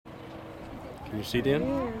Can you see Dan?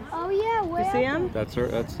 Oh yeah, where? You see him? That's her.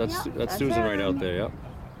 That's Susan right out there. Yep.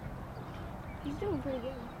 He's doing pretty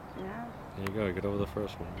good. Yeah. There you go. Get over the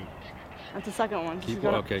first one. That's the second one. Keep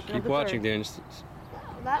watching, Dan.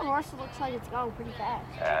 That horse looks like it's going pretty fast.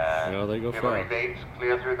 They go Hillary fast. Bates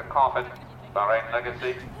clear through the coffin. Bahrain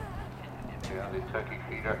Legacy. The turkey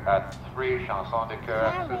feeder at 3. Chanson de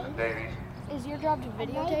Coeur. Susan Davies. Is your job to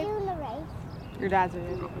videotape? Your dad's a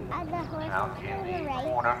video. Out in the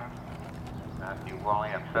corner. And New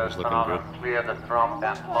Orleans first phenomenon clear the drum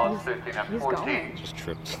and lost 15 and 14. Just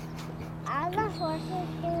tripped. Are the horses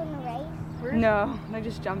doing a race? No, they're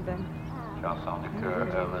just jumping. Chanson de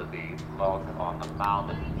Coeur over the log on the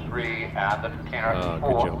mound at 3 and the canner at 4.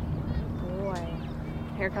 Good job. Boy.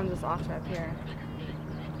 Here comes this off up here.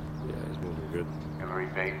 Yeah, he's moving good. Hillary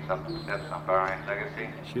Bates up the steps on Bahrain Legacy.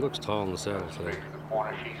 She looks tall in the saddle today. Straight to the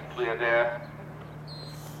corner, she's clear there.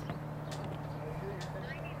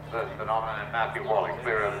 First phenomenon and Matthew Wally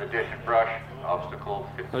clear over the ditch and brush. Obstacle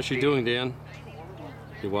 15. How's she doing, Dan?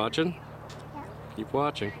 You watching? Keep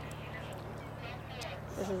watching.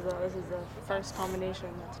 This is the first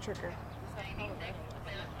combination. That's a tricker.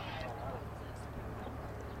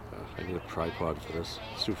 I need a tripod for this.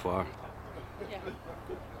 It's too far.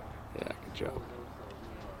 Yeah, good job.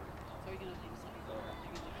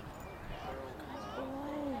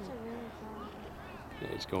 Yeah,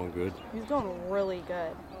 he's going good. He's going really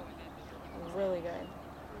good. Really good.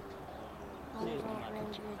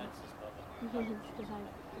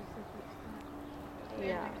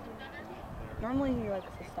 Yeah. Normally he likes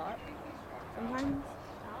to stop sometimes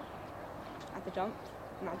at the jump,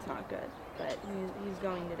 and that's not good, but he's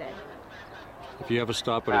going today. If you have a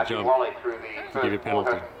stop at a jump, I'll give you a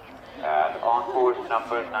penalty. And on course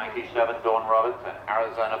number 97, Dawn Roberts and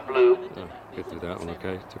Arizona Blue. Get through that one,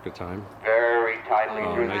 okay? Took your time. Very tightly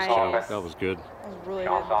through Nice the job. coffin. That was good. That was really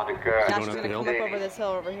good. Chanson de Coeur. Now she's going to come up over this hill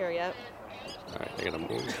over here, yep. All right, I gotta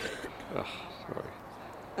move. Ugh, sorry.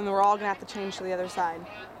 And then we're all going to have to change to the other side.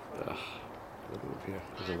 Ugh, gotta move here.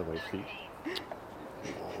 Those are the right feet.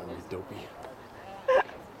 Oh, I'm dopey.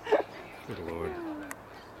 Good Lord.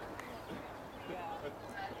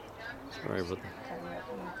 Sorry, but.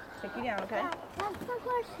 Take you down, okay? That's the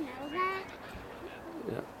horse knows that.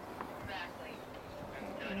 Yeah.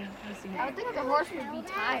 I would think the horse would be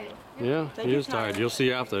tired. Yeah, he is tired. You'll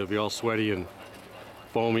see after. He'll be all sweaty and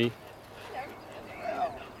foamy.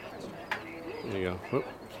 There you go. Whoop.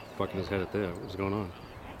 Fucking his head at there. What's going on?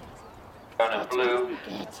 Blue.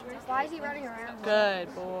 Why is he running around?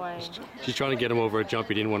 Good boy. She's trying to get him over a jump.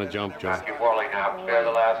 He didn't want to jump, John. Matthew Worley now clear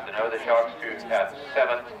the last and over the Sharks tooth at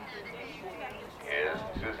 7. Is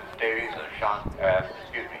Susan Davies and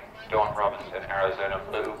Dawn Robbins and Arizona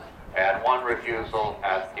Blue. And 1 refusal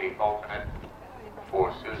at the alternate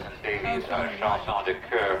for Susan Davies and Chanson de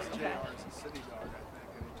Coeur.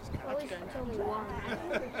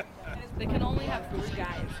 They can only have 3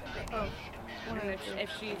 guys. Oh. And if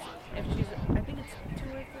she's, I think it's 2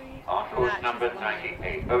 or 3. On course number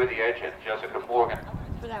 98, over the edge at Jessica Morgan.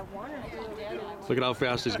 But I want her. Look at how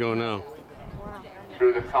fast he's going now.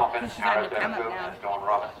 Through the coffin, She's gotta make Arizona time up Blue now. and Dawn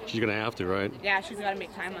Robbins. She's gonna have to, right? Yeah, she's got to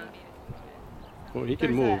make time up. Well, he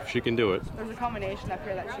can move. She can do it. There's a combination up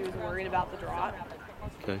here that she was worried about the drop.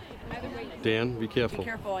 Okay. Dan, be careful. Be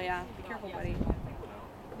careful, yeah. Be careful, buddy.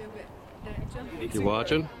 You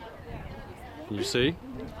watching? Can you see?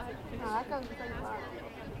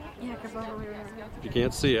 Yeah, come over here. If you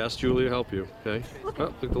can't see, ask Julie to help you, okay? Oh, look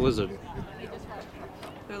at the lizard.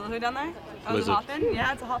 There's a lizard down there? Oh, it's Lizard. a hoppin'?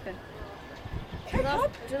 Yeah, it's a hoppin'. Do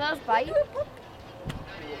those bite?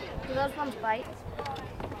 Do those ones bite?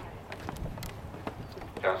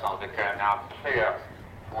 Chanson de Coeur now clear,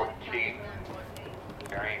 14.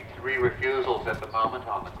 Carrying 3 refusals at the moment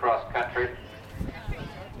on the cross country.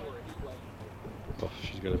 Oh,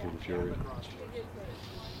 she's gonna be infuriated.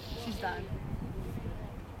 She's done.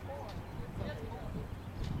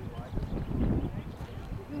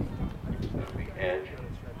 The edge.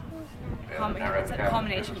 It's a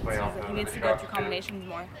combination. He needs to go through combinations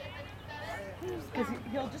more. Because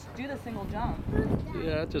he'll just do the single jump.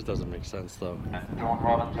 Yeah, it just doesn't make sense, though. And Dawn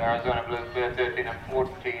Robbins, Arizona Blue, clear 13 and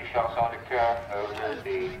 14. Chanson de Coeur over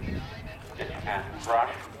the ditch and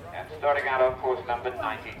brush. And starting out on course number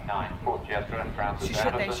 99, Fort Jester and Francis They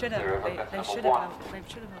Anderson. should have eliminated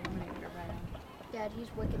her by now. Dad, he's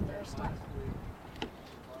wicked thirsty.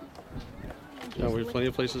 Yeah, we have plenty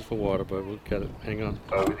of places for water, but we'll get it. Hang on.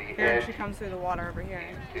 Over the Here, edge. she comes through the water over here.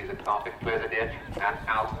 See the coffin clear the ditch and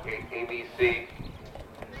out ABC.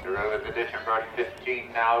 They're over the ditch and brush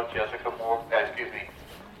 15 now. Jessica Moore,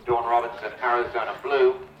 Dawn Roberts and Arizona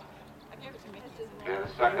Blue. Clear the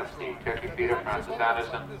second, Steve Turkey Peter, Francis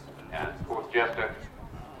Anderson, and fourth Jester.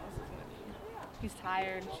 He's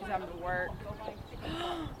tired. She's having to work.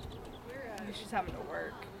 She's having to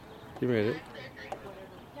work. You made it.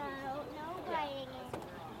 No biting it.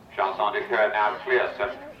 Chanson de Coeur now clear,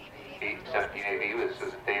 17 AB with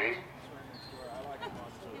Susan Davies.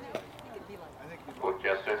 Fourth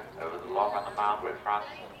Jester over the log on the mound with front.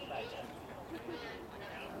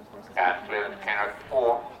 And clear the Kenner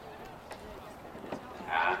 4.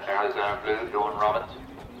 And Arizona Blue, Dawn Robbins.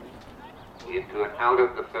 Into and out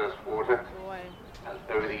of the first quarter. As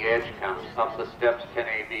over the edge comes up the steps 10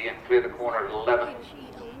 AB and clear the corner at 11.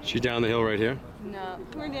 She down the hill right here? No.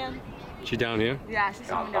 Come here, Dan. She down here? Yeah, she's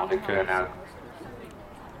coming down Chanson the de Coeur hill. now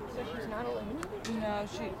So she's not eliminated? No,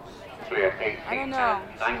 she. clear 18 I don't know.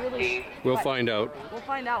 and 19. We'll find out. We'll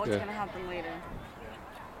find out what's Yeah. gonna happen later.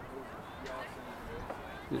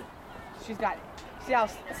 She's got. See how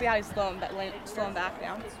he's slowing back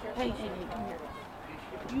down. Hey, come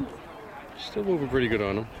here. Still moving pretty good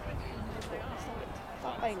on him.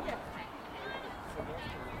 Stop fighting.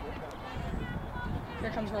 Here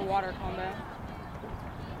comes her water combo.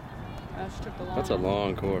 She took the long. That's a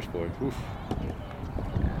long course, boy. Oof.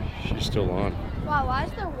 She's still on. Wow, why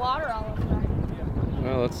is there water all over there?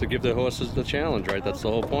 Well, that's to give the horses the challenge, right? That's the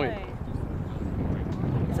whole point.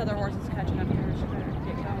 These other horses catching up here. She better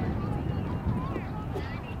get going.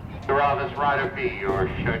 Doravas Rider B, your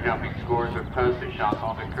show jumping scores are posted.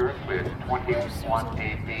 Chanson de Coeur cleared 21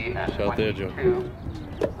 AB and She's out there, Joe. 22.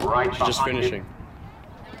 Right She's just behind it, finishing.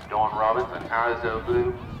 Dawn Robbins and Arizona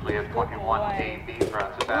Blue cleared 21 AB.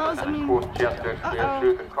 Francis Anderson and fourth Jester cleared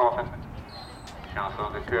through the coffin.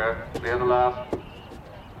 Chanson de Coeur clear the last.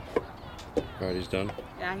 All right, he's done.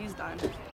 Yeah, he's done.